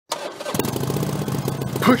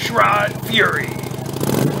Pushrod Fury.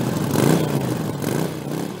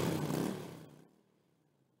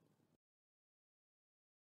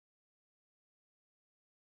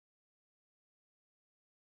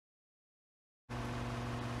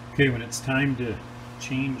 Okay, when it's time to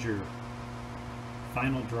change your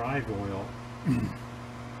final drive oil, you've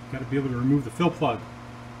got to be able to remove the fill plug.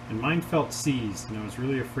 And mine felt seized, and I was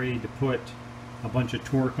really afraid to put a bunch of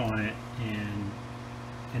torque on it and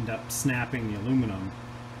end up snapping the aluminum.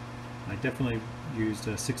 I definitely used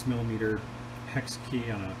a 6mm hex key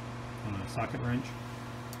on a socket wrench,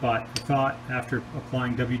 but I thought after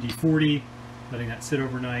applying WD-40, letting that sit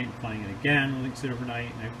overnight, applying it again, letting it sit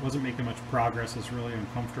overnight, and I wasn't making much progress. I was really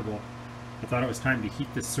uncomfortable. I thought it was time to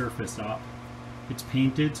heat this surface up. It's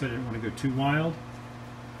painted, so I didn't want to go too wild.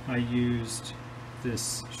 I used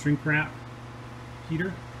this shrink wrap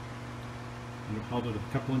heater and held it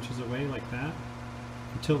a couple inches away like that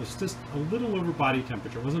until it's just a little over body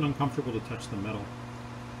temperature. It wasn't uncomfortable to touch the metal,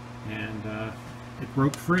 and it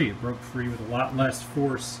broke free. It broke free with a lot less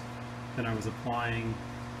force than I was applying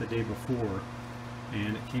the day before,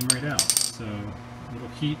 and it came right out. So a little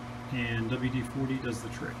heat and WD-40 does the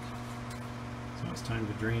trick. So it's time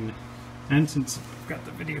to drain, and since I've got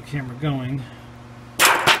the video camera going,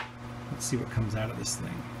 let's see what comes out of this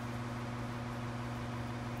thing.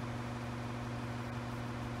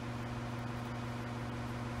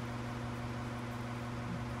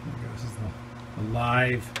 There we go. This is the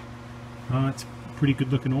live. Oh, it's pretty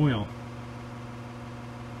good looking oil.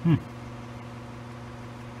 Alright,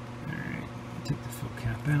 take the fill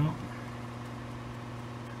cap out.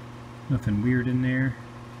 Nothing weird in there.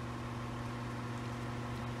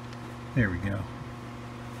 There we go.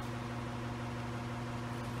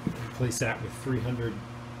 Replace that with 300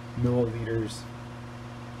 milliliters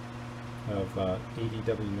of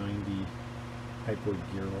 80W90 hypo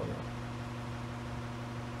gear oil.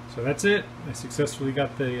 So that's it. I successfully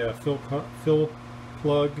got the fill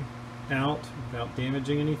plug out without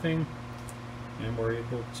damaging anything, and we're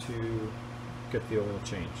able to get the oil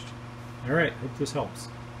changed. Alright, hope this helps.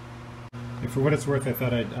 And for what it's worth, I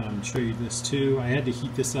thought I'd show you this too. I had to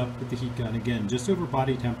heat this up with the heat gun again, just over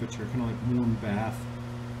body temperature, kind of like warm bath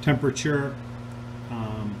temperature.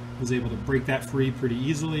 Was able to break that free pretty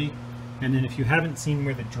easily. And then if you haven't seen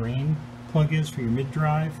where the drain plug is for your mid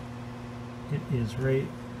drive, it is right,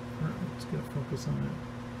 let's get a focus on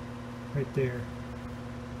it, right there.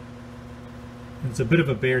 And it's a bit of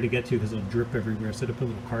a bear to get to because it'll drip everywhere, so I had to put a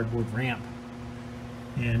little cardboard ramp.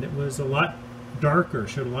 And it was a lot darker,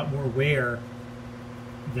 showed a lot more wear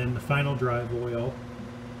than the final drive oil,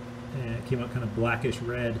 and it came out kind of blackish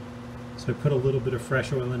red. So I put a little bit of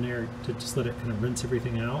fresh oil in there to just let it kind of rinse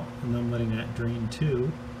everything out, and then I'm letting that drain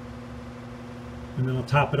too. And then I'll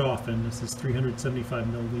top it off, and this is 375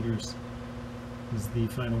 milliliters is the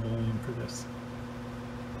final volume for this.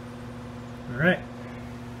 Alright.